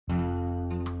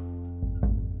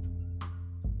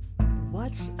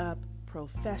What's up,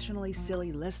 professionally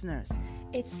silly listeners?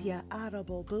 It's your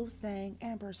audible boo thing,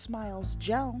 Amber Smiles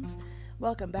Jones.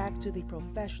 Welcome back to the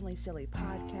Professionally Silly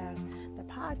Podcast, the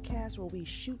podcast where we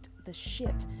shoot the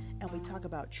shit and we talk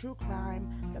about true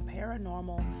crime, the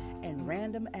paranormal, and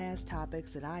random ass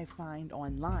topics that I find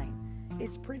online.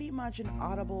 It's pretty much an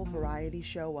audible variety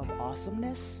show of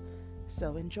awesomeness,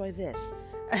 so enjoy this.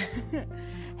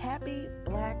 Happy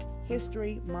Black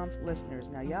History Month, listeners.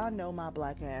 Now, y'all know my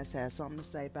black ass has something to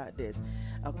say about this.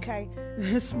 Okay,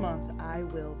 this month I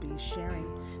will be sharing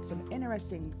some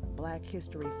interesting Black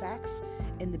history facts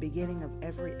in the beginning of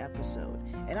every episode.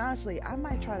 And honestly, I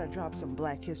might try to drop some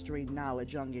Black history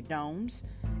knowledge on your domes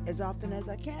as often as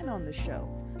I can on the show.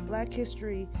 Black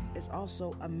history is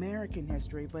also American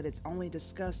history, but it's only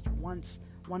discussed one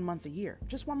month a year.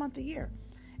 Just 1 month a year.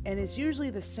 And it's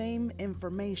usually the same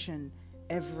information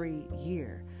every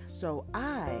year. So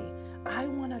I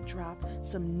want to drop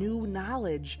some new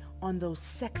knowledge on those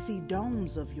sexy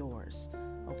domes of yours.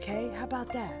 Okay? How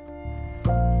about that?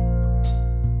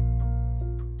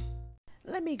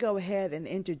 Let me go ahead and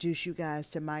introduce you guys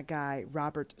to my guy,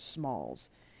 Robert Smalls.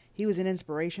 He was an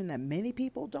inspiration that many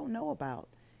people don't know about.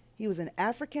 He was an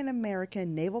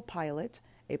African-American naval pilot,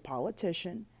 a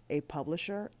politician, a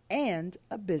publisher, and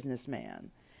a businessman.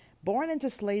 Born into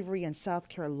slavery in South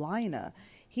Carolina,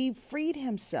 he freed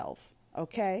himself,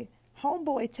 okay?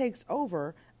 Homeboy takes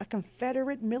over a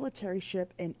Confederate military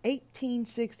ship in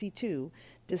 1862,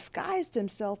 disguised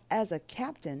himself as a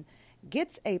captain,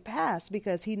 gets a pass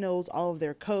because he knows all of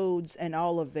their codes and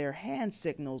all of their hand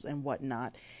signals and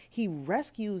whatnot. He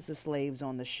rescues the slaves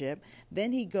on the ship.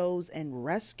 Then he goes and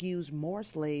rescues more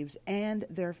slaves and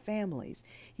their families.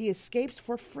 He escapes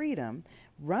for freedom,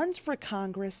 runs for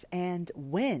Congress, and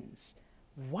wins.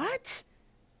 What?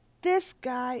 This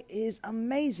guy is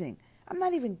amazing. I'm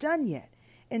not even done yet.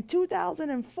 In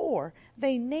 2004,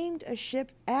 they named a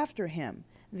ship after him,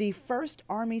 the first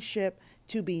Army ship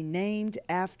to be named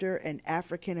after an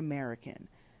African American.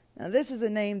 Now, this is a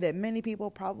name that many people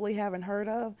probably haven't heard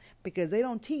of because they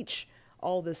don't teach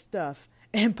all this stuff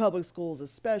in public schools,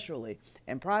 especially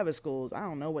in private schools. I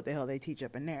don't know what the hell they teach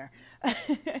up in there.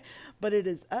 But it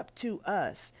is up to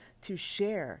us to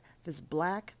share this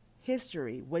Black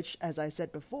history, which, as I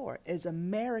said before, is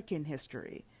American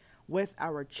history, with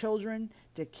our children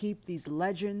to keep these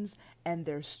legends and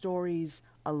their stories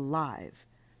alive.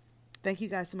 Thank you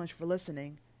guys so much for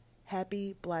listening.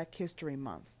 Happy Black History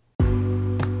Month.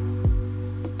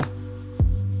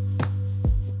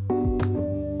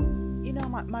 You know,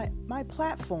 my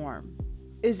platform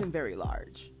isn't very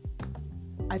large.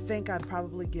 I think I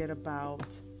probably get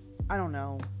about,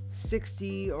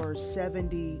 60 or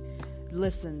 70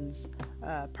 listens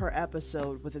per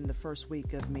episode within the first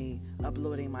week of me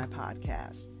uploading my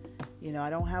podcast. You know, I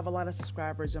don't have a lot of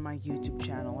subscribers on my YouTube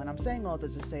channel, and I'm saying all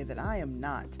this to say that I am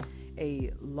not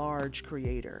a large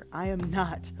creator. I am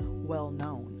not well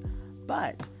known,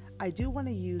 but I do want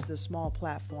to use the small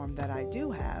platform that I do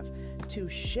have to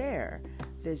share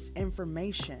this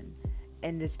information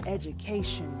and this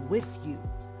education with you.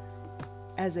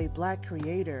 As a Black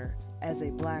creator, as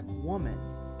a Black woman,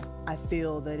 I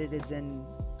feel that it is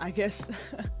I guess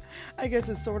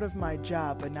it's sort of my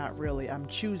job, but not really. I'm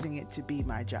choosing it to be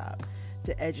my job,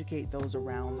 to educate those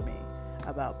around me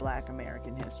about Black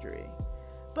American history.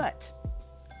 But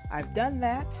I've done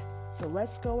that, so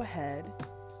let's go ahead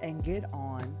and get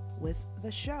on with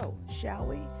the show, shall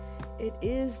we? It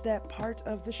is that part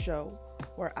of the show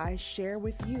where I share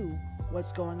with you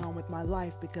what's going on with my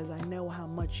life because I know how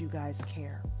much you guys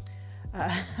care.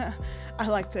 I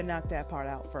like to knock that part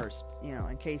out first,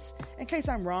 in case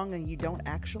I'm wrong and you don't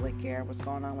actually care what's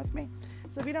going on with me.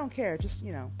 So if you don't care, just,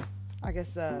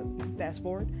 fast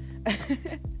forward.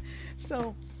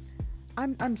 So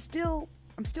I'm still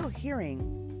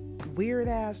hearing weird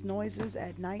ass noises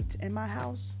at night in my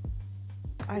house.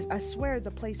 I swear the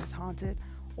place is haunted,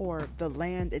 or the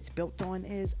land it's built on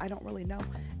is. I don't really know.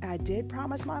 I did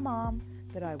promise my mom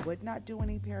that I would not do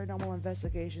any paranormal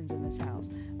investigations in this house,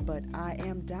 but I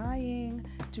am dying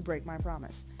to break my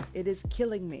promise. It is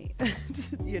killing me.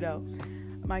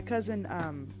 My cousin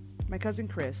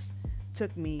Chris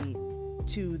took me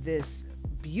to this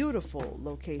beautiful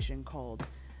location called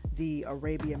the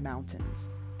Arabia Mountains,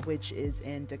 which is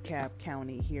in DeKalb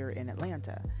County here in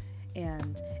Atlanta.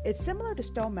 And it's similar to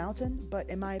Stone Mountain, but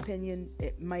in my opinion,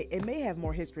 it may have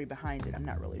more history behind it. I'm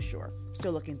not really sure.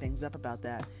 Still looking things up about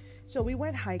that. So we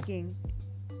went hiking,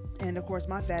 and of course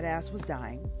my fat ass was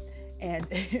dying, and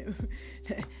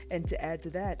and to add to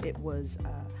that, it was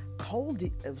cold.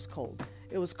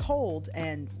 It was cold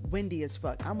and windy as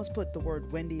fuck. I almost put the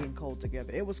word windy and cold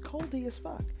together. It was coldy as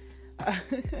fuck.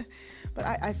 But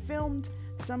I filmed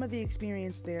some of the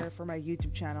experience there for my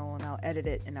YouTube channel, and I'll edit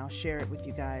it and I'll share it with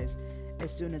you guys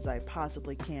as soon as I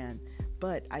possibly can.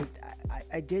 But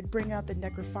I did bring out the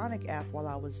Necrophonic app while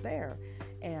I was there,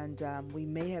 and we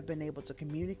may have been able to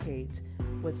communicate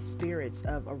with spirits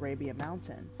of Arabia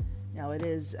Mountain. Now it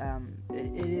is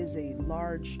a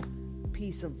large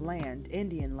piece of land,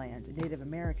 Indian land, Native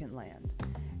American land,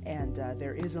 and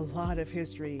there is a lot of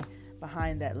history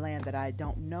behind that land that I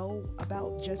don't know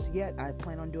about just yet. I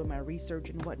plan on doing my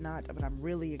research and whatnot, but I'm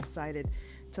really excited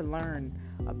to learn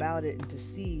about it and to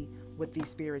see what these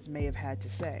spirits may have had to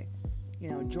say.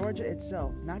 Georgia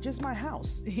itself, not just my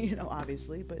house,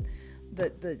 obviously, but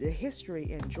the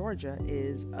history in Georgia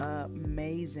is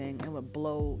amazing and would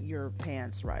blow your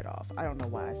pants right off. I don't know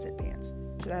why I said pants.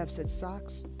 Should I have said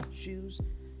socks, shoes?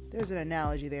 There's an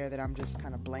analogy there that I'm just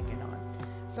kind of blanking on.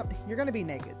 You're going to be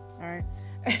naked, all right?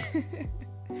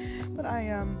 But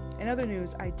in other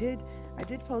news, I did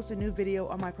post a new video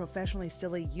on my Professionally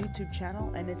Silly YouTube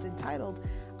channel, and it's entitled,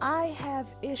 I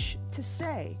Have Ish to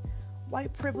Say,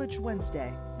 White Privilege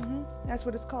Wednesday. That's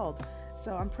what it's called.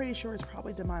 So I'm pretty sure it's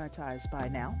probably demonetized by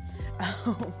now.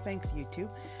 Thanks, YouTube.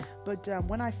 But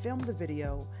when I filmed the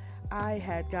video, I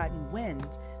had gotten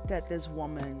wind that this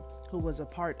woman who was a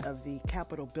part of the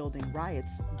Capitol building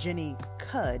riots, Jenny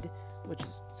Cudd, which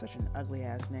is such an ugly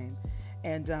ass name,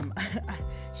 and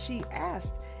she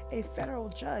asked a federal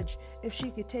judge if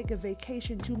she could take a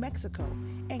vacation to Mexico.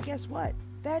 And guess what?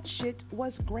 That shit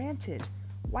was granted.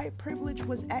 White privilege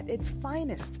was at its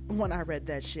finest when I read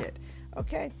that shit.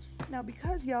 Okay? Now,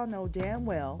 because y'all know damn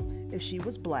well if she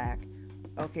was black,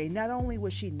 okay, not only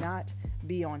would she not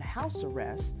be on house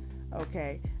arrest,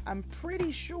 okay, I'm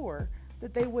pretty sure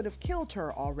that they would have killed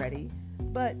her already,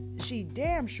 but she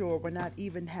damn sure would not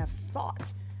even have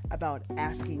thought about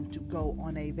asking to go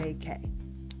on a vacay,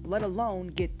 let alone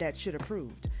get that shit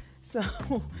approved. So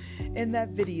in that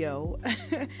video,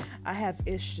 I have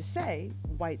ish to say,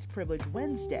 White Privilege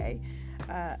Wednesday,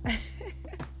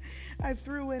 I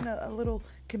threw in a little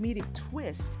comedic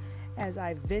twist as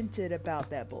I vented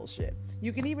about that bullshit.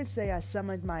 You can even say I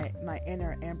summoned my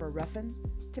inner Amber Ruffin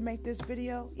to make this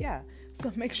video. Yeah,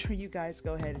 so make sure you guys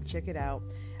go ahead and check it out.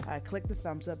 Click the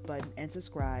thumbs up button and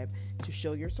subscribe to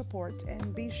show your support,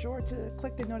 and be sure to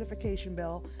click the notification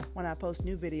bell when I post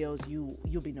new videos.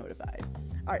 You'll be notified.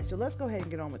 All right, so let's go ahead and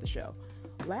get on with the show.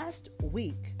 Last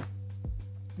week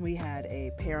we had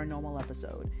a paranormal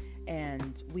episode,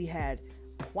 and we had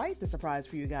quite the surprise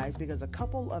for you guys because a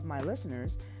couple of my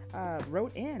listeners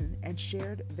wrote in and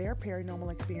shared their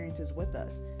paranormal experiences with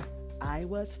us. I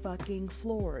was fucking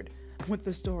floored with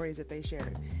the stories that they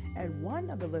shared. And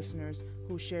one of the listeners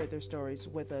who shared their stories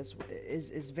with us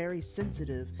is very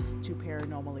sensitive to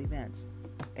paranormal events.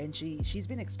 And she's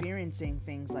been experiencing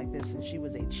things like this since she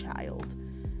was a child.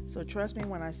 So trust me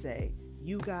when I say,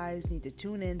 you guys need to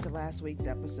tune in to last week's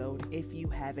episode if you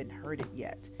haven't heard it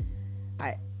yet.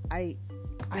 I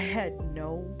had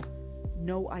no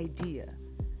idea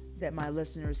that my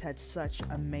listeners had such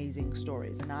amazing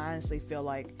stories. And I honestly feel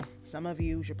like some of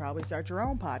you should probably start your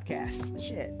own podcast.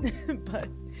 Shit. But,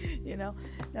 now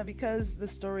because the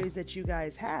stories that you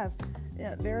guys have,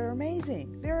 they're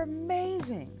amazing. They're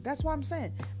amazing. That's what I'm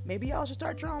saying. Maybe y'all should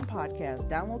start your own podcast.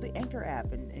 Download the Anchor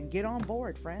app and get on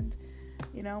board, friend.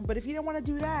 But if you don't want to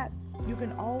do that, you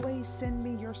can always send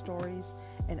me your stories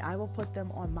and I will put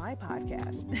them on my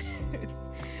podcast.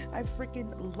 I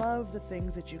freaking love the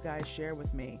things that you guys share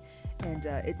with me, and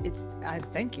I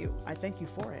thank you. I thank you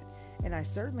for it, and I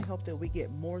certainly hope that we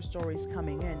get more stories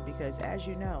coming in, because as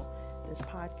you know, this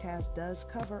podcast does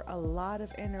cover a lot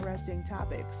of interesting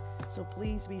topics. So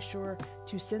please be sure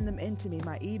to send them in to me.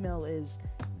 My email is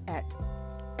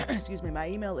my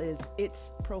email is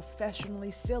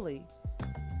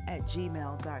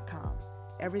itsprofessionallysilly@gmail.com.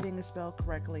 Everything is spelled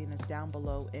correctly and it's down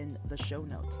below in the show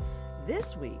notes.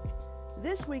 This week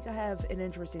I have an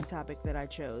interesting topic that I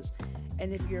chose.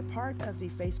 And if you're part of the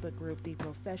Facebook group, the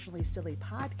Professionally Silly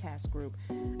Podcast group,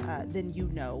 then you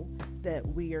know that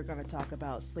we are going to talk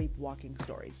about sleepwalking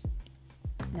stories.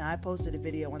 Now, I posted a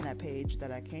video on that page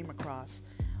that I came across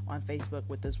on Facebook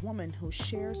with this woman who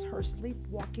shares her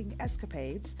sleepwalking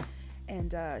escapades.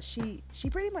 And she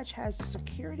pretty much has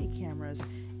security cameras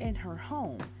in her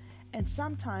home, and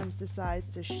sometimes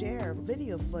decides to share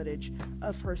video footage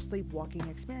of her sleepwalking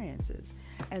experiences.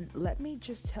 And let me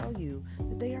just tell you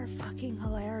that they are fucking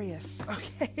hilarious.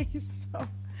 Okay, so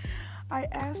I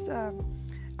asked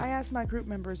my group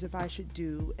members if I should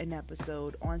do an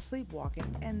episode on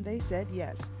sleepwalking, and they said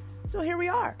yes. So here we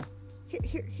are.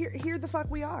 Here the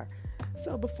fuck we are.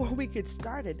 So before we get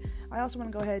started, I also want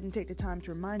to go ahead and take the time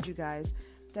to remind you guys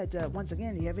that once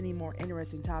again, if you have any more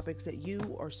interesting topics that you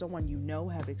or someone you know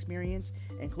have experienced,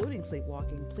 including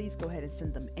sleepwalking, please go ahead and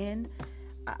send them in.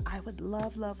 I would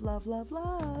love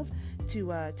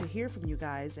to hear from you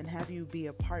guys and have you be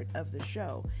a part of the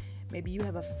show. Maybe you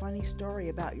have a funny story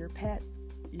about your pet,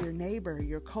 your neighbor,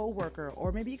 your coworker,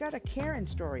 or maybe you got a Karen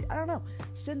story. I don't know.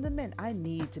 Send them in. I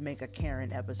need to make a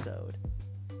Karen episode.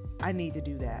 I need to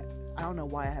do that. I don't know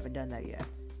why I haven't done that yet.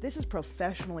 This is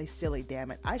professionally silly, damn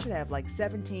it. I should have like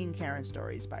 17 Karen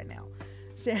stories by now.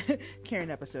 Karen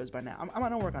episodes by now. I'm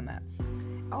going to work on that.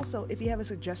 Also, if you have a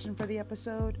suggestion for an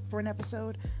episode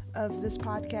of this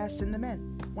podcast, send them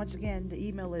in. Once again, the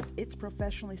email is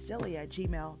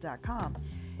itsprofessionallysilly@gmail.com.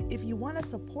 If you want to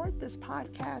support this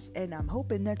podcast, and I'm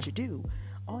hoping that you do,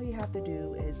 all you have to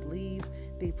do is leave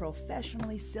the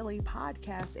Professionally Silly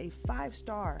Podcast a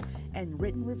 5-star and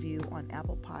written review on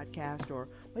Apple Podcast or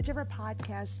whichever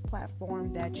podcast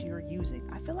platform that you're using.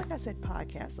 I feel like I said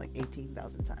podcast like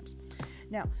 18,000 times.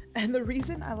 Now, and the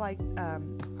reason I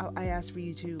asked for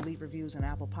you to leave reviews on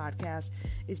Apple Podcasts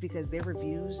is because their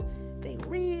reviews, they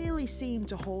really seem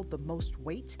to hold the most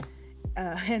weight.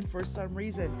 And for some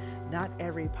reason, not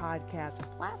every podcast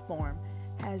platform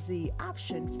has the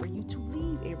option for you to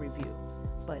leave a review,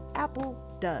 but Apple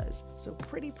does. So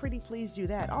pretty please do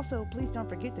that. Also, please don't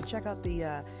forget to check out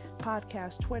the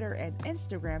podcast Twitter and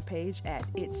Instagram page at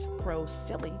It's Pro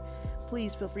Silly.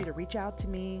 Please feel free to reach out to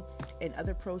me and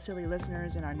other Pro Silly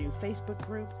listeners in our new Facebook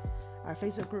group, our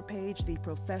Facebook group page, the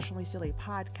Professionally Silly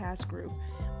Podcast group,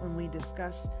 when we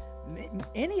discuss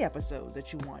any episodes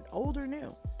that you want, old or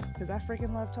new, because I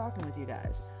freaking love talking with you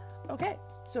guys. Okay,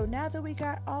 so now that we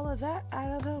got all of that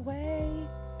out of the way,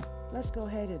 let's go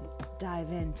ahead and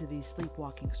dive into these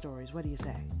sleepwalking stories. What do you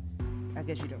say? I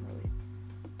guess you don't really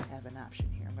have an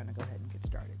option here. I'm going to go ahead and get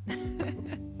started.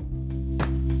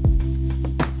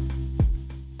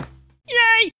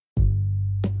 Yay!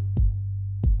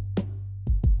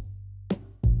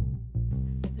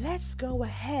 Let's go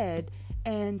ahead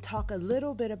and talk a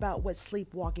little bit about what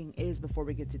sleepwalking is before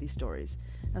we get to these stories.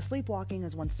 Now, sleepwalking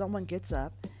is when someone gets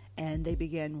up and they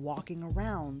begin walking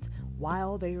around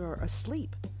while they are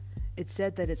asleep. It's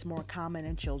said that it's more common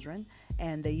in children,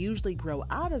 and they usually grow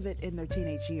out of it in their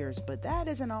teenage years, but that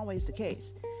isn't always the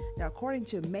case. Now, according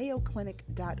to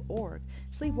mayoclinic.org,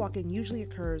 sleepwalking usually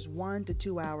occurs 1 to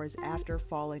 2 hours after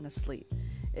falling asleep.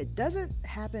 It doesn't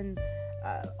happen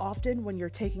often when you're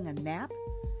taking a nap.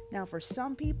 Now, for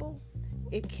some people,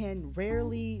 it can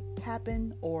rarely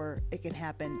happen, or it can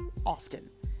happen often.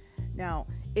 Now,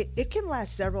 it can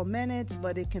last several minutes,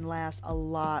 but it can last a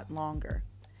lot longer.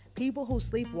 People who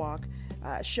sleepwalk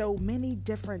show many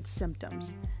different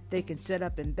symptoms. They can sit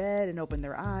up in bed and open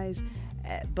their eyes,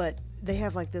 but they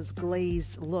have like this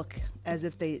glazed look as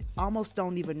if they almost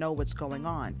don't even know what's going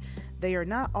on. They are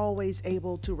not always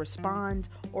able to respond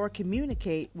or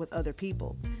communicate with other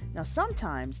people. Now,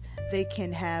 sometimes they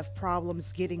can have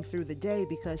problems getting through the day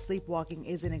because sleepwalking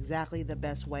isn't exactly the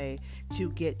best way to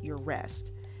get your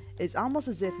rest. It's almost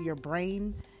as if your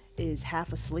brain is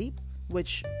half asleep,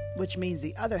 which means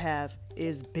the other half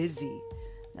is busy.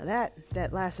 Now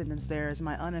that last sentence there is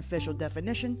my unofficial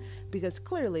definition, because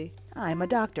clearly I'm a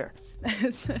doctor.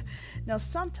 Now,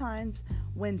 sometimes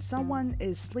when someone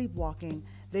is sleepwalking,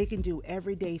 they can do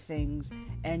everyday things,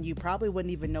 and you probably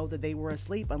wouldn't even know that they were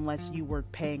asleep unless you were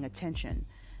paying attention.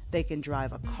 They can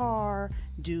drive a car,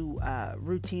 do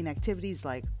routine activities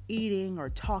like eating or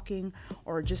talking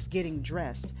or just getting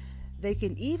dressed. They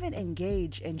can even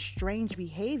engage in strange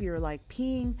behavior like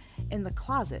peeing in the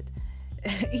closet,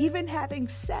 even having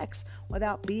sex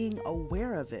without being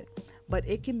aware of it. But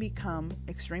it can become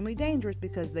extremely dangerous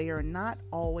because they are not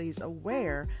always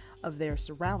aware of their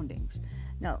surroundings.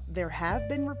 Now, there have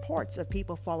been reports of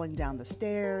people falling down the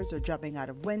stairs or jumping out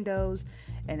of windows,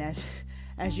 and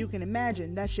as you can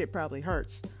imagine, that shit probably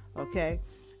hurts. Okay,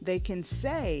 they can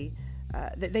say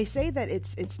they say that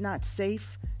it's not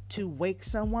safe to wake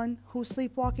someone who's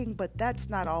sleepwalking, but that's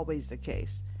not always the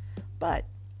case. But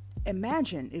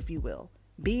imagine, if you will,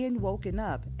 being woken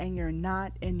up and you're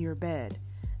not in your bed.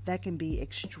 That can be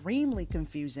extremely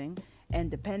confusing, and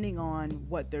depending on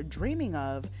what they're dreaming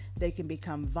of, they can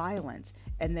become violent,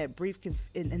 and that brief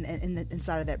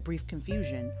inside of that brief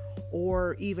confusion,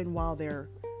 or even while they're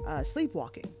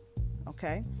sleepwalking.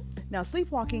 Okay, now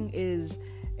sleepwalking is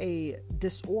a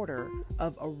disorder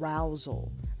of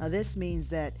arousal. Now, this means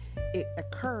that it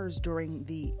occurs during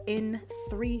the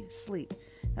N3 sleep.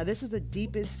 Now, this is the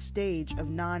deepest stage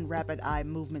of non-rapid eye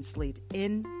movement sleep,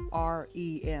 NREM,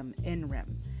 NREM.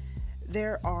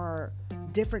 There are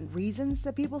different reasons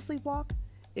that people sleepwalk.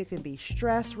 It can be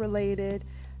stress related,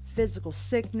 physical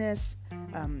sickness,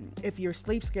 if your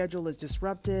sleep schedule is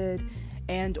disrupted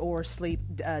and or sleep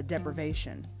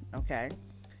deprivation, okay?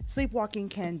 Sleepwalking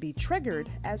can be triggered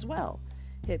as well.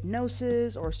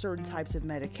 Hypnosis or certain types of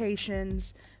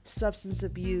medications, substance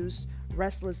abuse,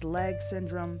 restless leg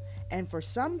syndrome, and for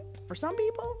some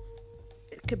people,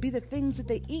 it could be the things that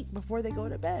they eat before they go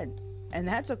to bed. And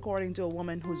that's according to a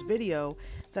woman whose video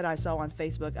that I saw on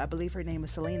Facebook. I believe her name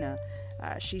is Selena.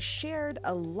 She shared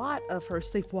a lot of her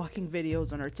sleepwalking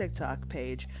videos on her TikTok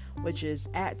page, which is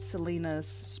at Selena's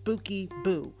Spooky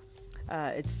Boo.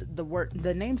 It's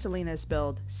the name Selena is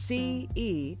spelled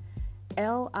CELINAPOOKYBOO.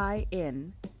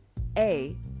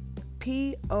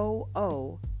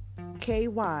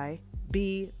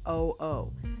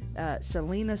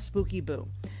 Selena Spooky Boo.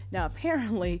 Now,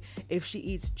 apparently, if she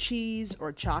eats cheese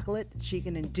or chocolate, she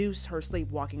can induce her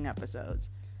sleepwalking episodes.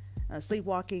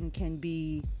 Sleepwalking can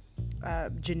be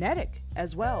genetic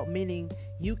as well, meaning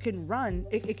you can run.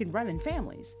 It can run in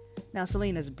families. Now,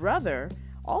 Selena's brother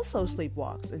also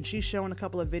sleepwalks, and she's shown a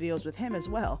couple of videos with him as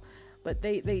well. But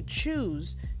they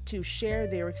choose to share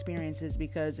their experiences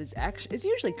because it's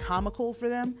usually comical for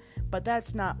them, but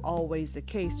that's not always the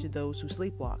case to those who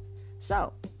sleepwalk.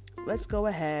 So, let's go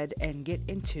ahead and get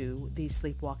into these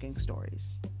sleepwalking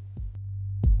stories.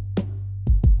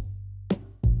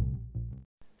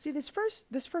 See, this first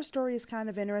story is kind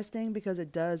of interesting because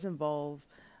it does involve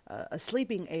a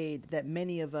sleeping aid that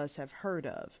many of us have heard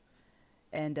of,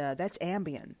 and that's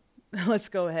Ambien. Let's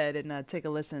go ahead and take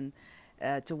a listen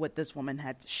to what this woman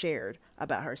had shared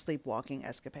about her sleepwalking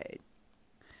escapade.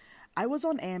 I was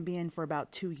on Ambien for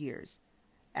about 2 years.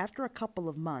 After a couple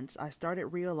of months, I started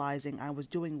realizing I was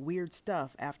doing weird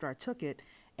stuff after I took it,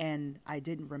 and I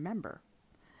didn't remember.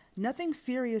 Nothing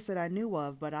serious that I knew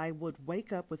of, but I would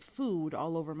wake up with food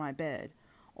all over my bed,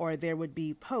 or there would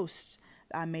be posts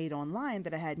I made online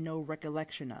that I had no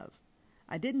recollection of.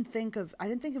 I didn't think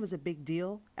it was a big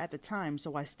deal at the time,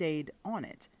 so I stayed on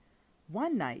it.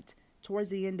 One night, towards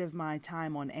the end of my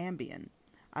time on Ambien,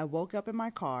 I woke up in my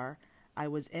car. I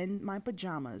was in my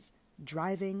pajamas,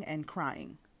 driving and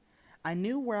crying. I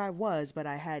knew where I was, but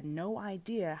I had no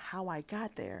idea how I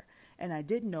got there, and I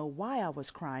didn't know why I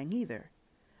was crying either.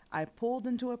 I pulled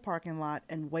into a parking lot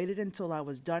and waited until I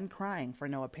was done crying for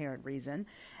no apparent reason,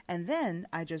 and then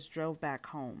I just drove back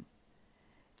home.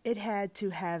 It had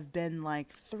to have been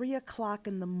like 3 o'clock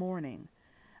in the morning.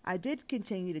 I did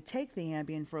continue to take the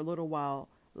Ambien for a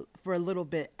little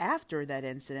bit after that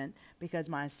incident because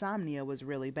my insomnia was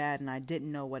really bad and I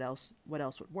didn't know what else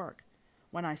would work.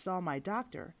 When I saw my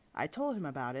doctor, I told him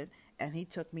about it and he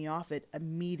took me off it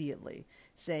immediately,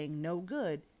 saying no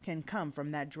good can come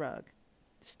from that drug.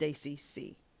 Stacy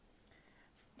C.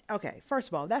 Okay, first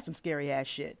of all, that's some scary ass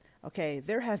shit. Okay,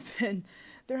 there have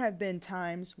been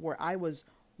times where I was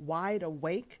wide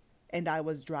awake and I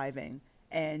was driving,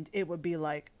 and it would be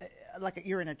like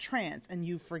you're in a trance and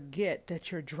you forget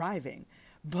that you're driving,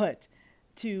 but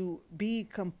to be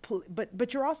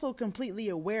but you're also completely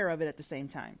aware of it at the same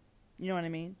time. You know what I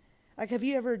mean? Like, have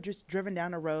you ever just driven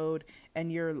down a road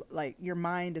and you're like, your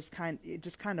mind is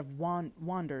just kind of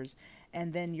wanders,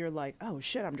 and then you're like, oh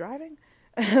shit, I'm driving?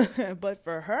 But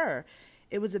for her,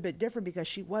 it was a bit different because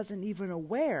she wasn't even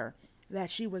aware that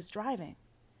she was driving,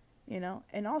 you know?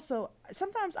 And also,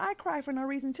 sometimes I cry for no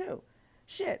reason too.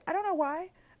 Shit, I don't know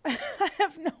why. I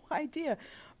have no idea.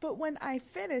 But when I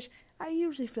finish, I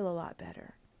usually feel a lot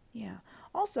better. Yeah.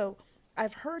 Also,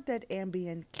 I've heard that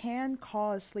Ambien can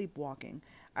cause sleepwalking.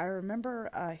 I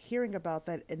remember hearing about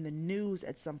that in the news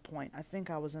at some point. I think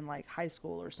I was in like high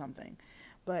school or something.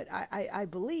 But I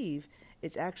believe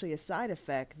it's actually a side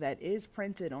effect that is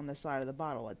printed on the side of the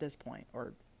bottle at this point,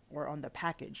 or on the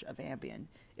package of Ambien,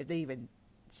 if they even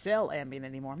sell Ambien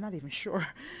anymore. I'm not even sure.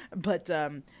 But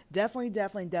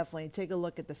definitely take a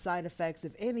look at the side effects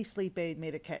of any sleep aid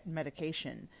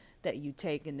medication that you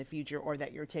take in the future or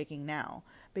that you're taking now,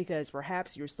 because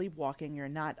perhaps you're sleepwalking, you're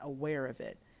not aware of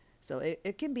it. So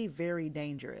it can be very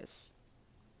dangerous.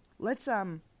 Let's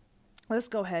go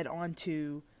ahead on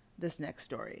to this next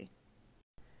story.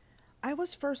 I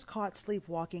was first caught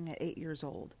sleepwalking at 8 years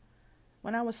old.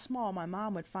 When I was small, my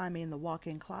mom would find me in the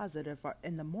walk-in closet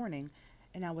in the morning,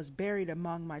 and I was buried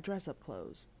among my dress-up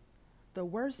clothes. The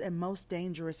worst and most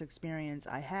dangerous experience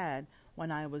I had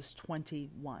when I was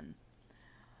 21.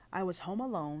 I was home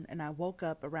alone, and I woke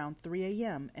up around 3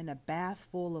 a.m. in a bath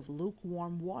full of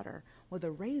lukewarm water with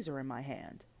a razor in my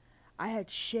hand. I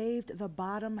had shaved the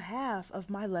bottom half of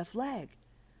my left leg.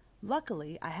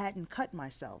 Luckily, I hadn't cut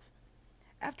myself.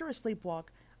 After a sleepwalk,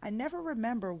 I never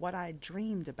remember what I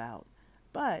dreamed about,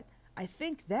 but I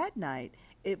think that night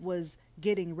it was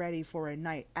getting ready for a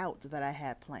night out that I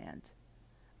had planned.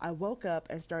 I woke up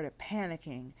and started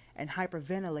panicking and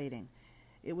hyperventilating.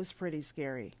 It was pretty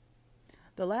scary.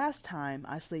 The last time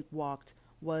I sleepwalked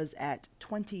was at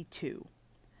 22.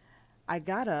 I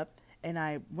got up and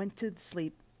I went to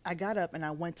sleep. I got up and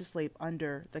I went to sleep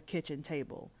under the kitchen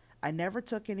table. I never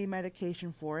took any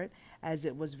medication for it as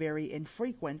it was very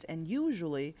infrequent, and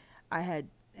usually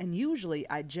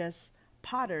I just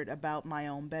pottered about my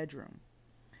own bedroom.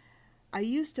 I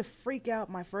used to freak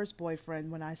out my first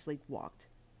boyfriend when I sleepwalked,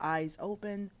 eyes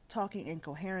open, talking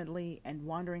incoherently, and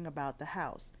wandering about the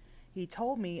house. He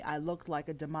told me I looked like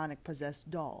a demonic possessed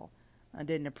doll. I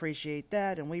didn't appreciate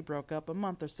that, and we broke up a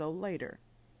month or so later.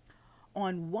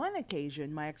 On one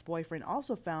occasion, my ex-boyfriend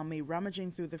also found me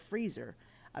rummaging through the freezer.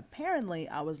 Apparently,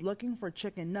 I was looking for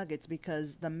chicken nuggets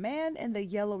because the man in the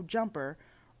yellow jumper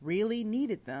really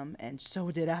needed them, and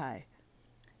so did I.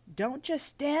 "Don't just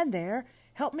stand there.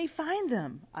 Help me find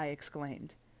them," I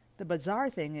exclaimed. The bizarre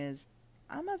thing is,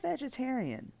 I'm a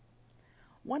vegetarian.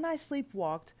 When I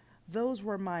sleepwalked, those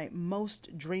were my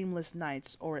most dreamless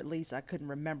nights, or at least I couldn't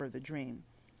remember the dream.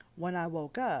 When I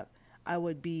woke up, I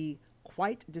would be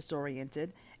quite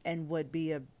disoriented and would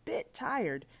be a bit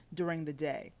tired during the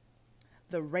day.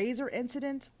 The razor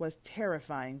incident was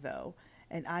terrifying, though,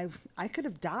 and I could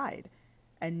have died,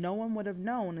 and no one would have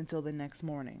known until the next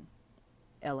morning.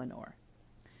 Eleanor.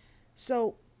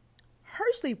 So,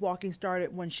 her sleepwalking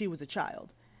started when she was a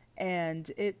child,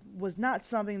 and it was not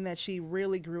something that she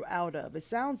really grew out of. It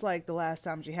sounds like the last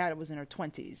time she had it was in her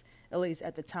 20s, at least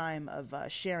at the time of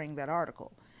sharing that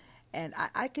article. And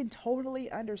I can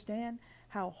totally understand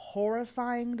how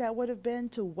horrifying that would have been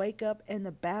to wake up in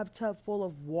the bathtub full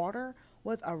of water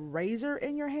with a razor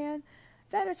in your hand.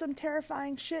 That is some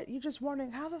terrifying shit. You're just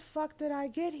wondering, how the fuck did I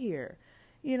get here?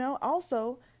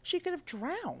 Also, she could have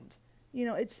drowned.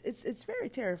 It's very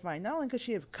terrifying. Not only could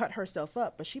she have cut herself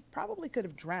up, but she probably could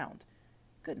have drowned.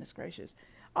 Goodness gracious.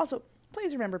 Also,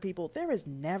 please remember, people, there is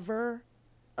never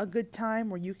a good time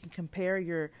where you can compare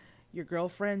your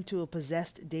girlfriend to a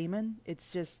possessed demon.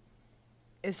 It's just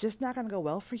not going to go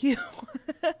well for you.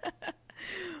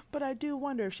 But I do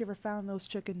wonder if she ever found those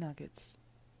chicken nuggets.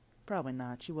 Probably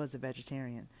not. She was a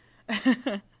vegetarian.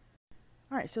 All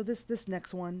right, so this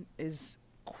next one is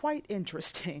quite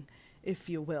interesting, if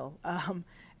you will.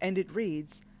 And it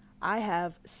reads, "I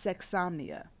have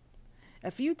sexsomnia.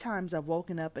 A few times I've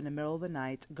woken up in the middle of the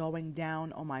night going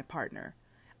down on my partner.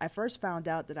 I first found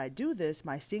out that I do this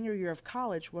my senior year of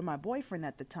college when my boyfriend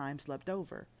at the time slept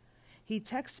over. He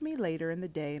texted me later in the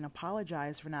day and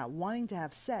apologized for not wanting to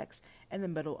have sex in the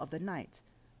middle of the night,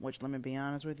 which, let me be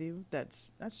honest with you,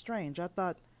 that's strange. I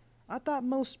thought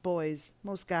most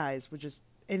guys would just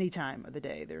any time of the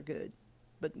day they're good.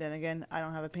 But then again, I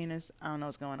don't have a penis. I don't know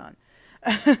what's going on."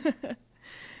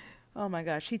 Oh my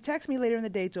gosh. He texted me later in the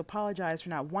day to apologize for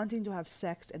not wanting to have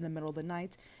sex in the middle of the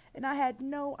night, and I had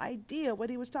no idea what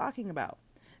he was talking about.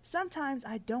 Sometimes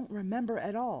I don't remember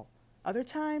at all. Other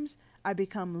times, I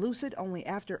become lucid only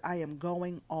after I am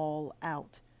going all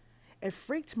out. It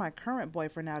freaked my current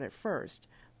boyfriend out at first,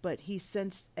 but he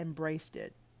since embraced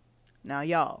it. Now,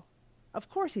 y'all, of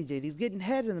course he did. He's getting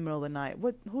head in the middle of the night.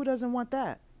 Who doesn't want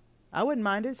that? I wouldn't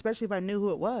mind it, especially if I knew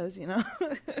who it was,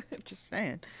 Just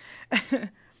saying.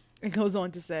 It goes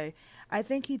on to say, "I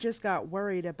think he just got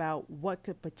worried about what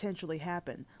could potentially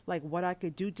happen, like what I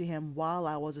could do to him while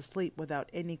I was asleep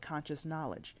without any conscious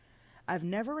knowledge. I've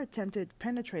never attempted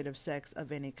penetrative sex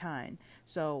of any kind,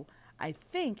 so I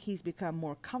think he's become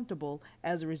more comfortable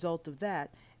as a result of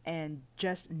that and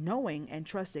just knowing and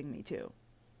trusting me too.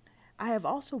 I have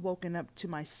also woken up to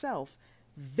myself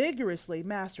vigorously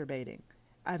masturbating.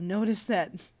 I've noticed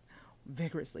that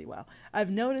vigorously, wow.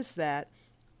 I've noticed that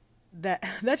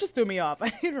just threw me off. I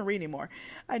didn't even read anymore.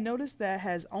 I noticed that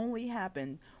has only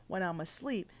happened when I'm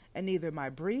asleep in either my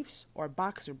briefs or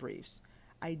boxer briefs.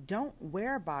 I don't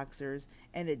wear boxers,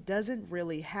 and it doesn't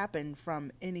really happen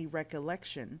from any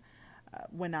recollection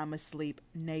when I'm asleep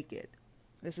naked."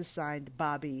 This is signed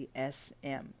Bobby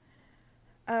S.M.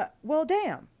 Well,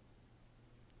 damn.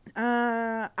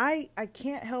 I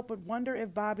can't help but wonder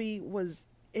if Bobby was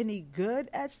any good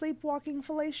at sleepwalking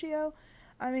fellatio.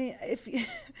 I mean,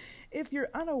 if you're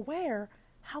unaware,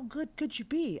 how good could you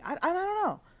be? I don't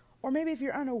know. Or maybe if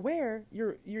you're unaware,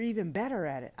 you're even better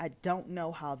at it. I don't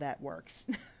know how that works.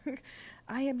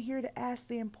 I am here to ask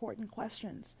the important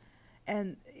questions.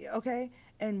 And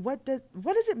what does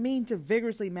it mean to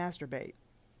vigorously masturbate?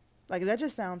 Like, that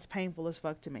just sounds painful as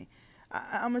fuck to me.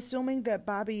 I'm assuming that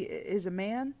Bobby is a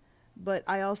man, but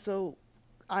I also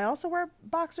wear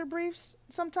boxer briefs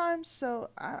sometimes, so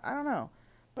I don't know.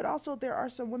 But also there are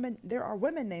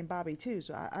women named Bobby too,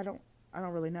 so I don't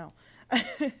really know.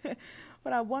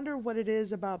 But I wonder what it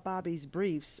is about Bobby's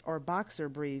briefs or boxer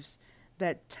briefs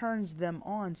that turns them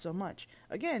on so much.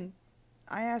 Again,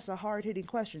 I ask the hard-hitting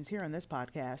questions here on this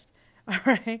podcast. All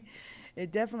right?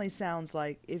 It definitely sounds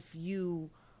like if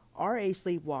you are a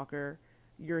sleepwalker,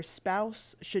 your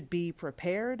spouse should be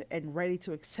prepared and ready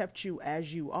to accept you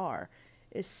as you are,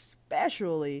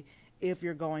 especially if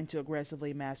you're going to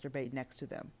aggressively masturbate next to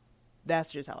them.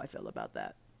 That's just how I feel about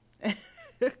that.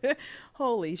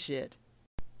 Holy shit.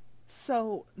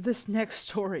 So, this next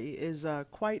story is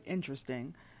quite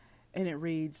interesting, and it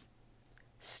reads,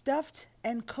 stuffed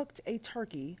and cooked a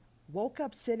turkey, woke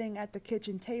up sitting at the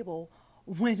kitchen table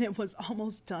when it was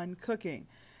almost done cooking.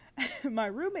 My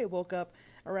roommate woke up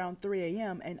around 3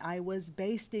 a.m. and I was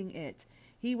basting it.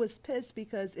 He was pissed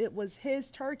because it was his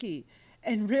turkey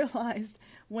and realized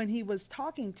when he was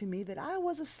talking to me that I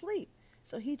was asleep.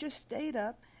 So he just stayed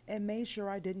up and made sure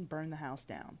I didn't burn the house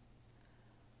down.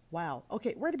 Wow.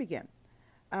 Okay, where to begin?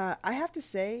 I have to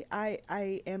say,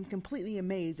 I am completely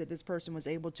amazed that this person was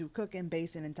able to cook and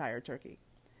baste an entire turkey.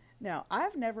 Now,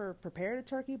 I've never prepared a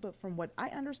turkey, but from what I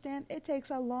understand, it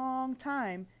takes a long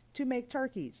time to make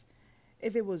turkeys.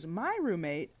 If it was my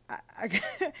roommate,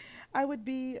 I would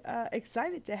be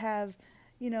excited to have,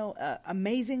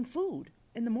 amazing food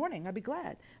in the morning. I'd be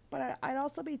glad. But I'd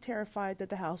also be terrified that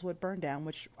the house would burn down,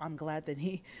 which I'm glad that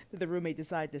the roommate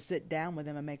decided to sit down with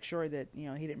him and make sure that,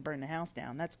 he didn't burn the house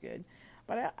down. That's good.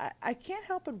 But I can't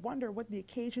help but wonder what the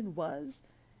occasion was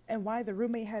and why the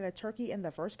roommate had a turkey in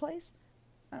the first place.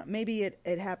 Maybe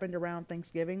it happened around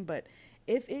Thanksgiving, but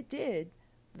if it did,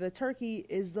 the turkey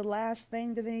is the last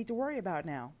thing that they need to worry about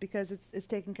now because it's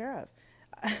taken care of.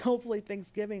 Hopefully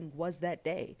Thanksgiving was that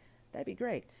day. That'd be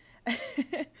great.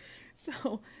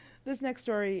 So this next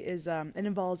story is it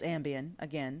involves Ambien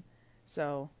again.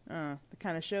 So it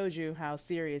kind of shows you how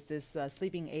serious this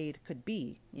sleeping aid could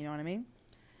be. You know what I mean?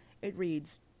 It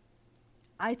reads,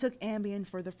 I took Ambien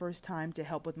for the first time to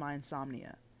help with my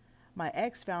insomnia. My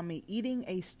ex found me eating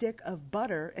a stick of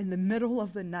butter in the middle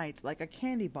of the night like a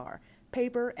candy bar,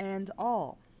 paper and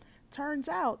all. Turns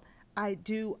out I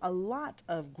do a lot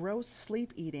of gross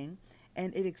sleep eating,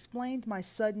 and it explained my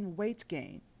sudden weight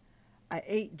gain. I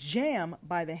ate jam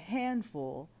by the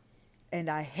handful, and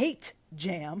I hate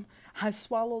jam. I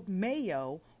swallowed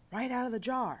mayo right out of the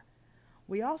jar.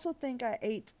 We also think I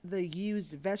ate the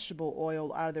used vegetable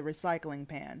oil out of the recycling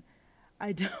pan.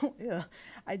 I don't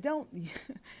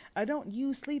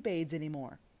use sleep aids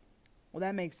anymore. Well,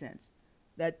 that makes sense.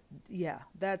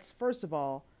 That's first of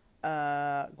all,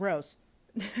 gross.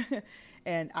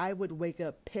 And I would wake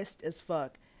up pissed as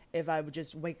fuck if I would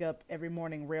just wake up every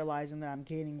morning realizing that I'm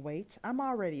gaining weight. I'm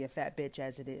already a fat bitch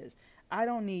as it is. I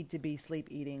don't need to be sleep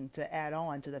eating to add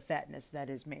on to the fatness that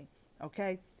is me.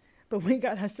 Okay? But we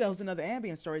got ourselves another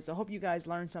Ambien story, so I hope you guys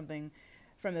learned something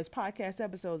from this podcast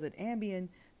episode that Ambien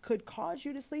could cause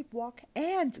you to sleepwalk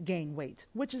and gain weight,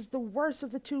 which is the worst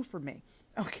of the two for me.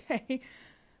 Okay?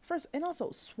 First, and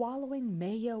also, swallowing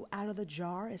mayo out of the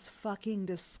jar is fucking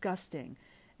disgusting,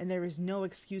 and there is no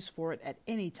excuse for it at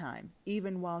any time,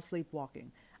 even while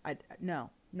sleepwalking.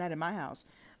 No, not in my house.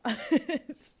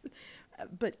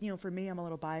 But, for me, I'm a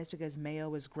little biased because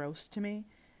mayo is gross to me,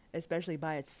 especially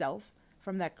by itself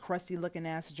from that crusty looking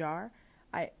ass jar.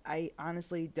 I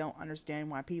honestly don't understand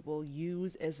why people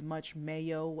use as much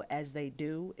mayo as they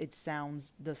do. It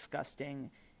sounds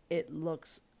disgusting. It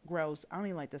looks gross. I don't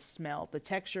even like the smell. The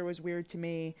texture was weird to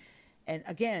me. And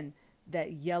again,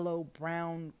 that yellow,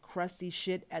 brown, crusty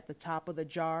shit at the top of the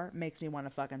jar makes me want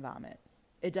to fucking vomit.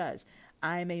 It does.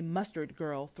 I'm a mustard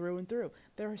girl through and through.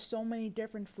 There are so many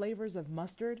different flavors of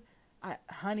mustard.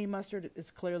 Honey mustard is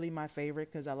clearly my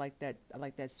favorite because I like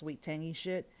that sweet tangy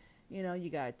shit. You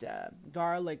got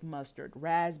garlic mustard,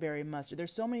 raspberry mustard.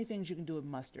 There's so many things you can do with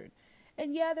mustard.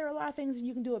 And yeah, there are a lot of things that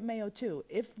you can do with mayo too.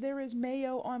 If there is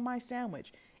mayo on my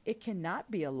sandwich, it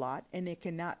cannot be a lot and it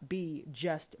cannot be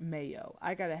just mayo.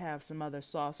 I got to have some other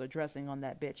sauce or dressing on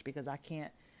that bitch because I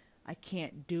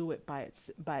can't do it by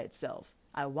itself.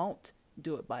 I won't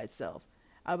do it by itself.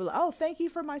 I'll be like, oh, thank you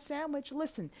for my sandwich.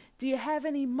 Listen, do you have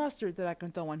any mustard that I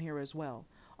can throw in here as well?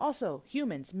 Also,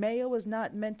 humans, mayo is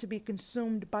not meant to be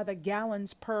consumed by the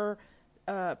gallons per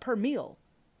meal.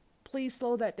 Please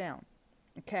slow that down,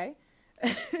 okay?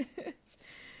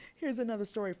 Here's another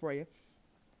story for you,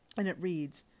 and it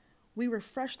reads, we were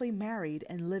freshly married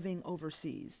and living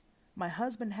overseas. My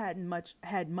husband hadn't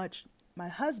had much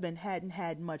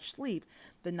sleep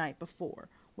the night before,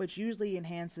 which usually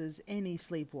enhances any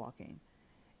sleepwalking.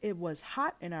 It was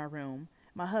hot in our room.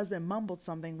 My husband mumbled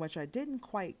something which I didn't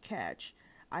quite catch.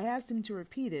 I asked him to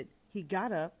repeat it. He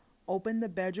got up, opened the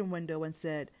bedroom window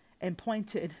and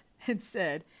pointed and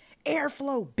said,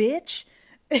 Airflow, bitch.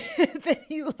 And then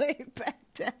he lay back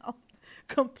down,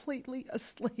 completely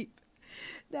asleep.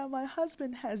 Now, my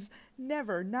husband has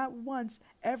never, not once,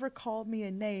 ever called me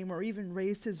a name or even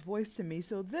raised his voice to me,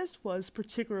 so this was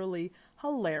particularly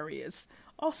hilarious.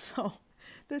 Also,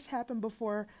 this happened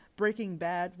before Breaking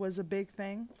Bad was a big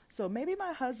thing, so maybe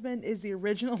my husband is the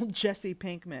original Jesse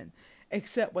Pinkman,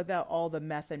 except without all the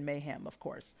meth and mayhem, of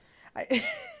course.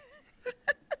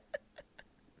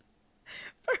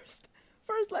 First,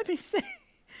 let me say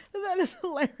that is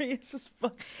hilarious as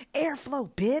fuck. Airflow,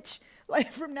 bitch.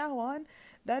 Like, from now on,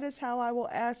 that is how I will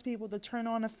ask people to turn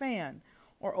on a fan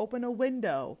or open a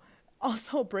window.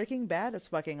 Also, Breaking Bad is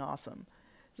fucking awesome.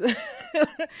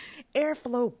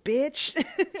 Airflow, bitch.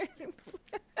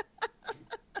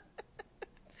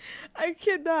 I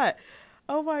cannot.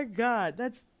 Oh my God.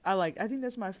 I think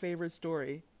that's my favorite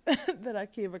story that I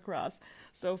came across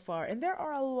so far. And there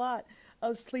are a lot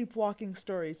of sleepwalking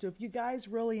stories. So if you guys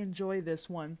really enjoy this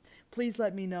one, please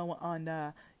let me know on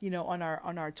our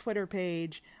Twitter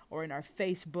page or in our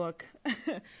Facebook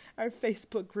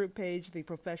group page, the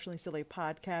Professionally Silly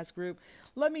Podcast group.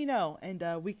 Let me know, and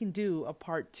we can do a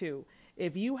part 2.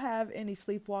 If you have any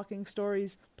sleepwalking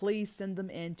stories, please send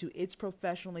them in to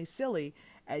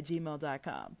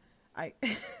itsprofessionallysilly@gmail.com.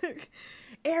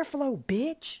 Airflow,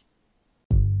 bitch.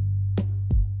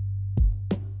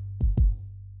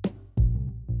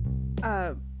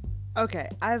 Okay,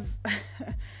 I've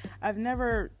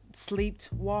never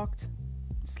sleptwalked.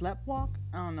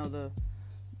 I don't know the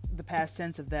past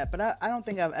tense of that, but I don't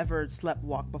think I've ever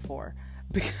sleptwalked before,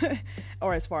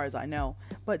 or as far as I know.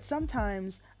 But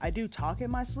sometimes I do talk in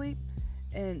my sleep,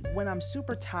 and when I'm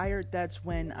super tired, that's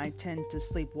when I tend to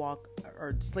sleepwalk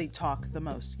or sleep talk the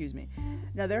most. Excuse me.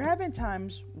 Now, there have been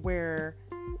times where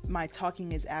my talking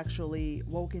has actually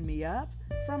woken me up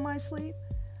from my sleep.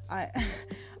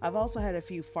 I've also had a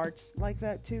few farts like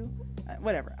that too.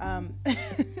 Whatever.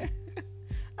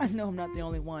 I know I'm not the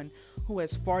only one who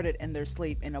has farted in their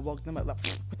sleep and I woke them up like,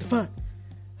 what the fuck?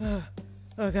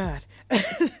 Oh God.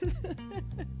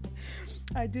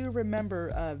 I do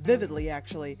remember vividly,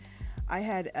 actually.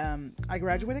 I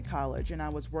graduated college and I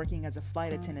was working as a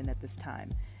flight attendant at this time.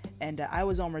 And I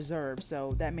was on reserve,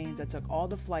 so that means I took all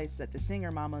the flights that the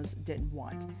singer mamas didn't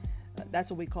want.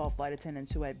 That's what we call flight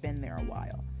attendants who had been there a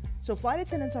while. So flight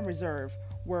attendants on reserve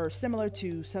were similar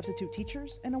to substitute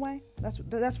teachers in a way. That's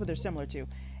what they're similar to.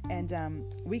 And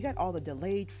we got all the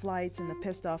delayed flights and the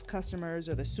pissed off customers,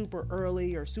 or the super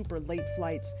early or super late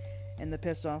flights and the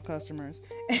pissed off customers.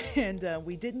 And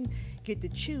we didn't get to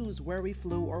choose where we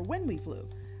flew or when we flew.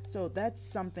 So that's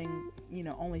something,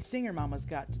 only singer mamas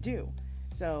got to do.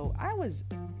 So I was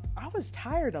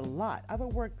tired a lot. I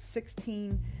would work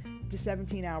 16 to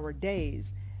 17 hour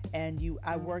days. And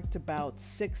I worked about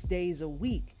 6 days a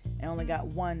week and only got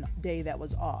 1 day that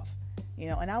was off,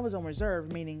 and I was on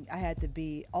reserve, meaning I had to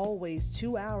be always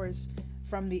 2 hours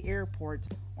from the airport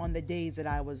on the days that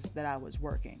I was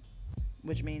working,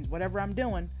 which means whatever I'm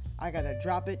doing, I got to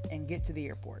drop it and get to the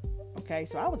airport. Okay.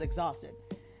 So I was exhausted.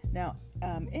 Now,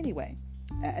 anyway,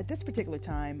 at this particular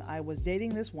time, I was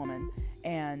dating this woman,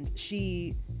 and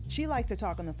she liked to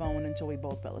talk on the phone until we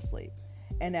both fell asleep.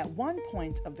 And at one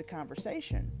point of the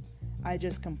conversation, I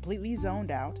just completely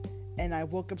zoned out, and I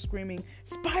woke up screaming,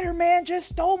 "Spider-Man just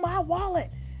stole my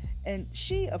wallet!" And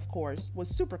she, of course, was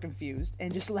super confused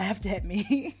and just laughed at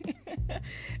me.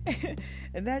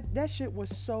 And that shit was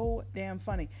so damn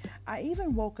funny. I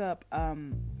even woke up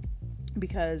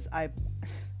because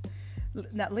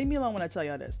now leave me alone when I tell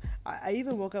y'all this. I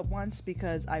even woke up once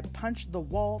because I punched the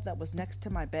wall that was next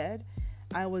to my bed.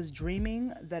 I was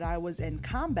dreaming that I was in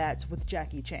combat with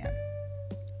Jackie Chan.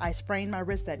 I sprained my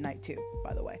wrist that night too,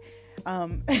 by the way. I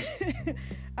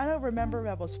don't remember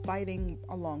if I was fighting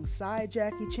alongside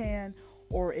Jackie Chan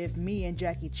or if me and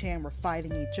Jackie Chan were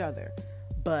fighting each other,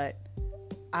 but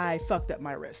I fucked up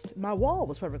my wrist. My wall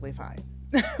was perfectly fine,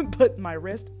 but my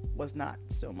wrist was not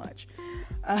so much.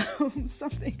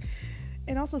 Something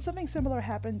similar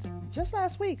happened just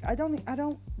last week. I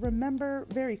don't remember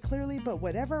very clearly, but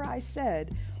whatever I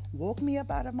said woke me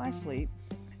up out of my sleep.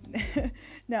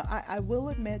 Now, I will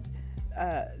admit,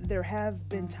 there have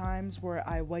been times where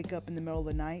I wake up in the middle of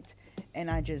the night and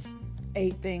I just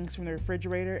ate things from the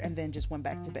refrigerator and then just went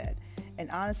back to bed. And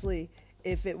honestly,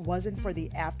 if it wasn't for the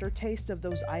aftertaste of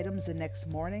those items the next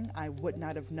morning, I would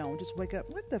not have known. Just wake up,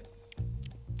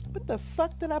 what the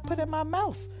fuck did I put in my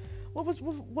mouth?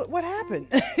 What happened?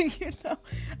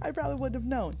 I probably wouldn't have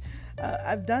known.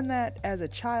 I've done that as a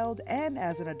child and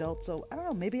as an adult, so I don't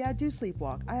know, maybe I do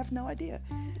sleepwalk. I have no idea.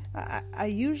 I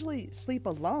usually sleep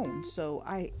alone, so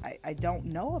I don't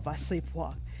know if I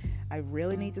sleepwalk. I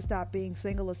really need to stop being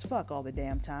single as fuck all the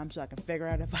damn time so I can figure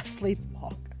out if I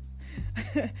sleepwalk.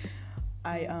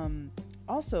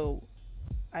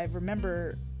 I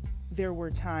remember there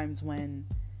were times when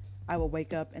I would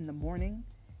wake up in the morning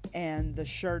and the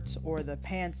shirts or the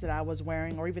pants that I was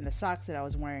wearing, or even the socks that I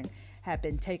was wearing, had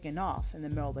been taken off in the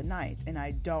middle of the night, and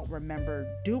I don't remember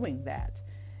doing that.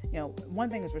 You know, one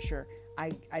thing is for sure,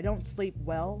 I don't sleep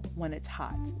well when it's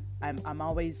hot. I'm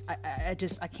always, I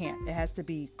can't. It has to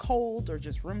be cold or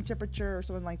just room temperature or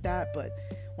something like that, but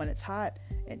when it's hot,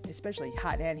 and especially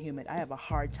hot and humid, I have a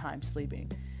hard time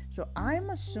sleeping. So I'm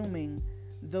assuming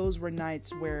those were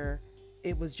nights where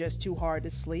it was just too hard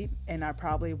to sleep, and I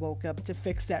probably woke up to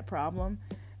fix that problem,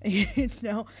 you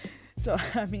know? So,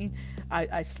 I mean, I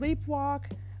sleepwalk.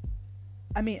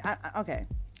 I mean, okay.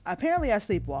 Apparently I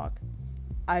sleepwalk.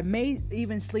 I may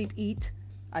even sleep eat.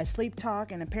 I sleep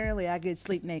talk, and apparently I get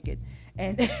sleep naked.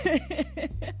 And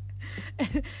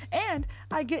and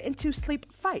I get into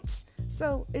sleep fights.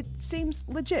 So it seems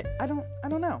legit. I don't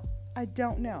know. I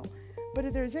don't know. But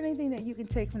if there's anything that you can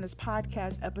take from this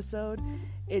podcast episode,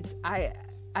 it's I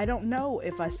don't know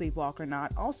if I sleepwalk or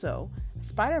not. Also,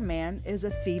 Spider-Man is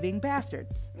a thieving bastard.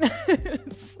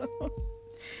 So,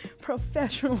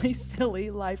 professionally silly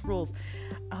life rules.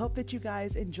 I hope that you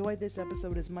guys enjoyed this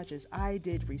episode as much as I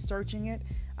did researching it.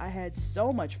 I had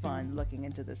so much fun looking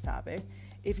into this topic.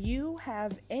 If you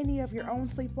have any of your own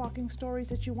sleepwalking stories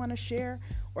that you want to share,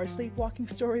 or sleepwalking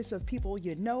stories of people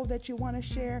you know that you want to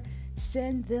share,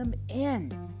 send them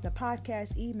in. The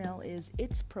podcast email is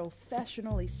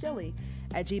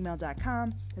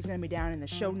itsprofessionallysilly@gmail.com. It's going to be down in the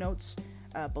show notes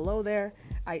below there.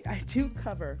 I do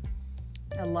cover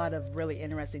a lot of really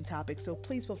interesting topics, so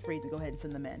please feel free to go ahead and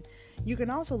send them in. You can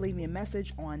also leave me a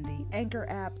message on the Anchor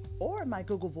app or my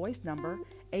Google Voice number,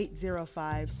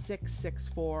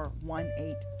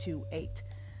 805-664-1828.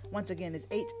 Once again, it's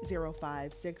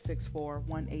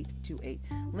 805-664-1828.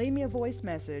 Leave me a voice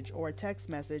message or a text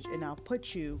message, and I'll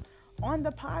put you on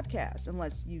the podcast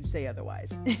unless you say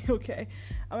otherwise. Okay,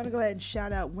 I'm going to go ahead and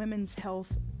shout out Women's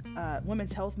Health,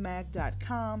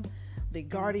 womenshealthmag.com,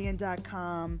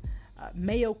 theguardian.com,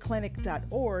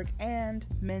 mayoclinic.org, and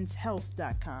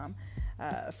menshealth.com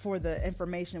for the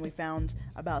information we found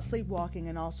about sleepwalking,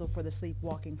 and also for the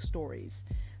sleepwalking stories.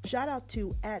 Shout out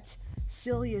to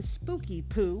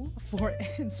 @CeliaSpookyPoo for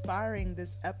inspiring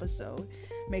this episode.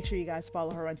 Make sure you guys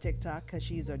follow her on TikTok because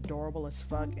she's adorable as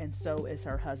fuck, and so is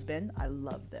her husband. I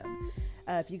love them.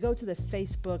 If you go to the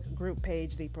Facebook group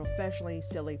page, the Professionally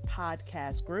Silly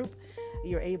Podcast group,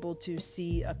 you're able to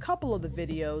see a couple of the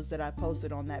videos that I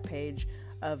posted on that page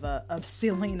of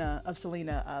Selena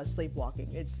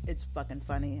sleepwalking. It's fucking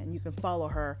funny, and you can follow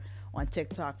her on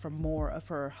TikTok for more of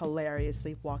her hilarious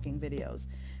sleepwalking videos.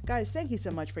 Guys, thank you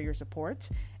so much for your support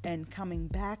and coming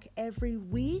back every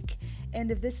week.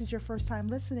 And if this is your first time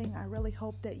listening, I really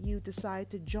hope that you decide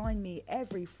to join me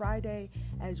every Friday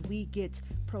as we get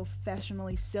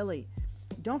professionally silly.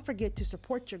 Don't forget to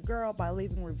support your girl by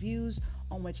leaving reviews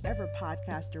on whichever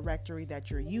podcast directory that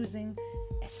you're using,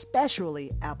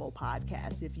 especially Apple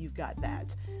Podcasts, if you've got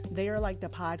that. They are like the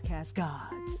podcast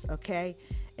gods, okay?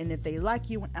 And if they like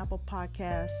you on Apple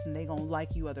Podcasts, and they gonna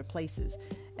like you other places.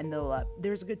 And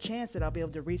there's a good chance that I'll be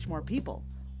able to reach more people,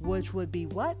 which would be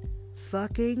what?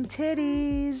 Fucking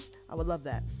titties. I would love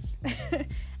that.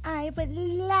 I would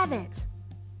love it.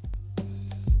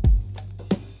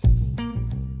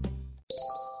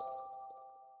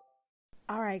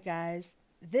 All right, guys.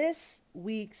 This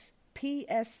week's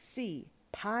PSC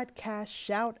Podcast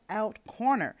Shout Out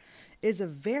Corner is a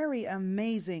very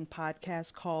amazing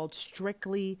podcast called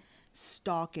Strictly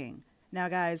Stalking. Now,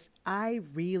 guys, I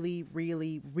really,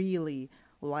 really, really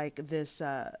like this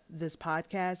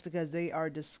podcast because they are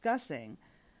discussing,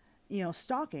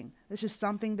 stalking. It's just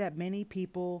something that many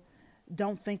people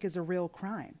don't think is a real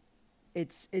crime.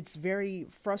 It's very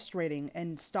frustrating,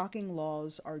 and stalking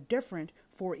laws are different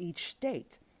for each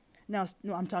state. Now,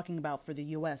 no, I'm talking about for the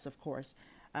U.S., of course.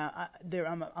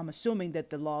 I'm assuming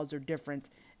that the laws are different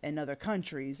in other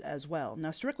countries as well. Now,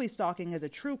 Strictly Stalking is a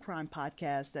true crime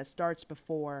podcast that starts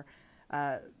before,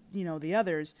 the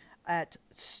others at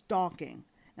stalking.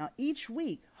 Now, each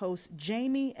week, hosts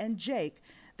Jamie and Jake,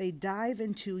 they dive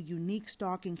into unique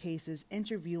stalking cases,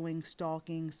 interviewing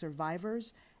stalking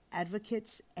survivors,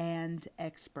 advocates, and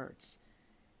experts.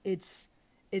 It's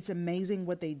amazing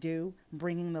what they do,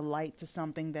 bringing the light to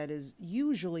something that is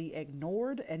usually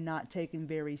ignored and not taken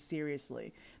very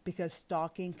seriously, because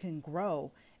stalking can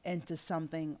grow into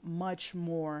something much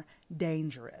more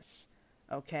dangerous.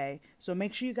 Okay, so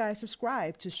make sure you guys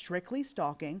subscribe to Strictly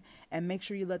Stalking, and make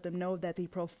sure you let them know that the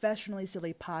Professionally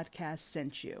Silly Podcast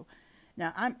sent you.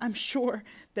 Now, I'm sure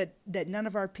that none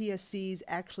of our PSCs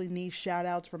actually need shout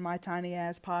outs for my tiny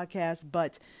ass podcast,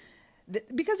 but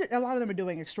because a lot of them are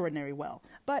doing extraordinary well.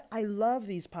 But I love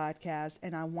these podcasts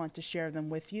and I want to share them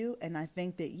with you, and I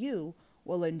think that you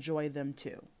will enjoy them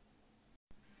too.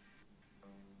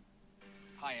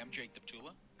 Hi, I'm Jake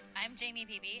Deptula. I'm Jamie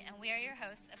Beebe, and we are your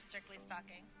hosts of Strictly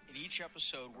Stalking. In each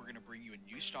episode, we're going to bring you a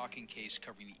new stalking case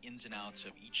covering the ins and outs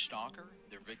of each stalker,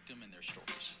 their victim, and their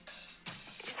stories.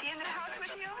 Is he in the house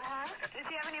with you? Does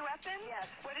he have any weapon? Yes.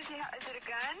 What does he have? Is it a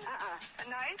gun? A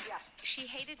knife? Yeah. She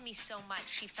hated me so much,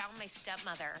 she found my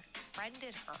stepmother,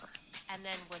 friended her, and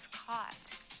then was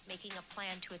caught making a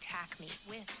plan to attack me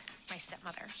with my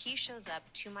stepmother. He shows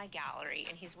up to my gallery,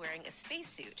 and he's wearing a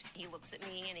spacesuit. He looks at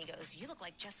me, and he goes, "You look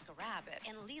like Jessica Rabbit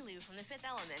and Lilu from The Fifth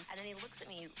Element." And then he looks at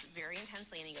me very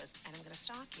intensely, and he goes, "And I'm going to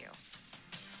stalk you."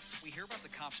 We hear about the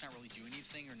cops not really doing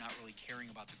anything or not really caring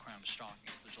about the crime of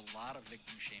stalking. There's a lot of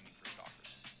victim shaming for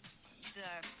stalkers.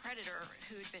 The predator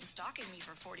who'd been stalking me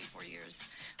for 44 years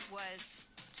was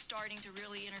starting to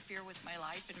really interfere with my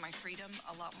life and my freedom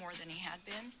a lot more than he had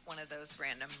been. One of those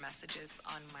random messages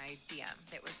on my DM.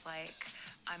 It was like,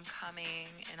 "I'm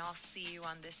coming and I'll see you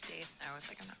on this date." I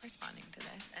was like, "I'm not responding to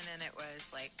this." And then it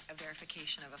was like a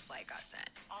verification of a flight got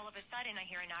sent. All of a sudden, I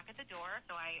hear a knock at the door,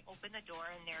 so I open the door,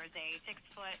 and there's a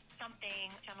 6-foot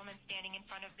something gentleman standing in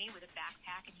front of me with a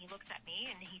backpack, and he looks at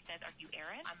me, and he says, "Are you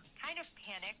Erin?" I'm kind of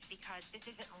panicked because this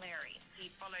isn't Larry. He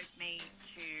followed me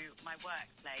to my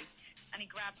workplace, and he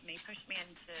grabbed me, pushed me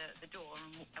into the door,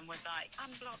 and was like,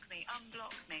 unblock me,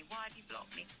 why have you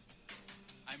blocked me?"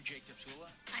 I'm Jake Deptula.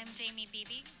 I'm Jamie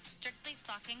Beebe. Strictly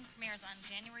Stalking premieres on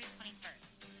January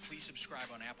 21st. Please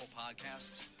subscribe on Apple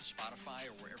Podcasts, Spotify,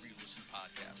 or wherever you listen to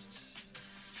podcasts.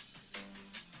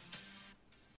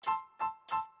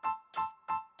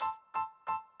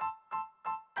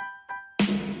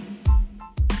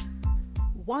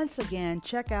 Once again,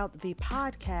 check out the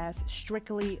podcast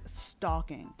Strictly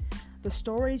Stalking. The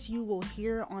stories you will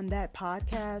hear on that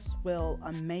podcast will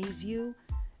amaze you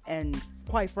and,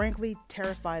 quite frankly,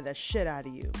 terrify the shit out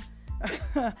of you.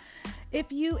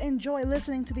 If you enjoy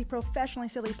listening to the Professionally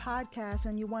Silly podcast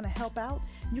and you want to help out,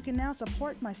 you can now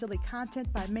support my silly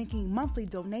content by making monthly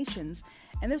donations,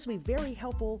 and this will be very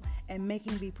helpful in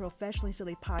making the Professionally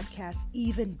Silly podcast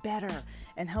even better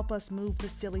and help us move the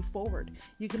silly forward.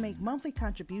 You can make monthly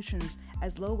contributions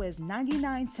as low as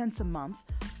 99 cents a month,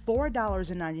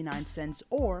 $4.99,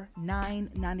 or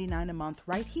 $9.99 a month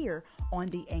right here on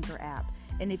the Anchor app.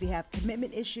 And if you have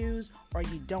commitment issues or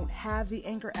you don't have the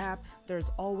Anchor app,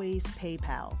 there's always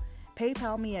PayPal.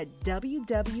 PayPal me at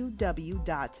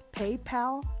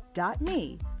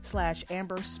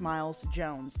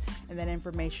www.paypal.me/AmberSmilesJones. And that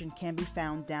information can be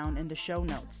found down in the show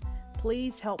notes.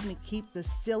 Please help me keep the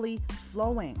silly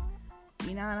flowing.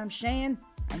 You know what I'm saying?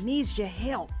 I need your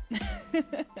help.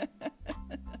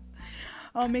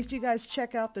 Make sure you guys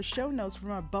check out the show notes for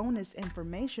more bonus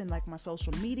information like my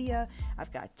social media. I've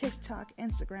got TikTok,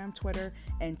 Instagram, Twitter,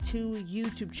 and 2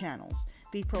 YouTube channels.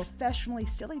 The Professionally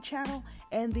Silly channel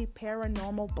and the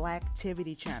Paranormal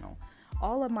Blacktivity channel.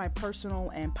 All of my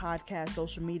personal and podcast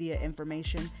social media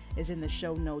information is in the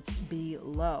show notes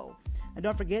below. And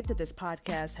don't forget that this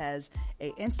podcast has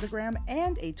an Instagram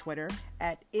and a Twitter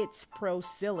at It's Pro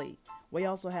Silly. We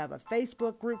also have a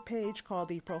Facebook group page called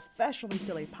the Professionally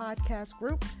Silly Podcast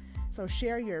Group. So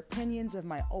share your opinions of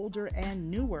my older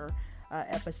and newer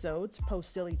episodes,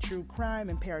 post silly true crime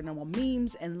and paranormal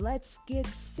memes, and let's get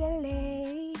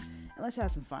silly and let's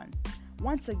have some fun.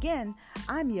 Once again,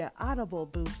 I'm your audible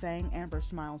boo thing, Amber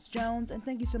Smiles Jones, and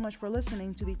thank you so much for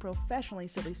listening to the Professionally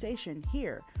Silly Station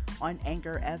here on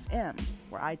Anchor FM,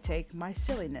 where I take my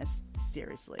silliness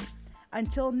seriously.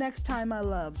 Until next time, my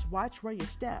loves, watch where you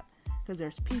step, because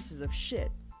there's pieces of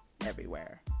shit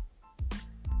everywhere.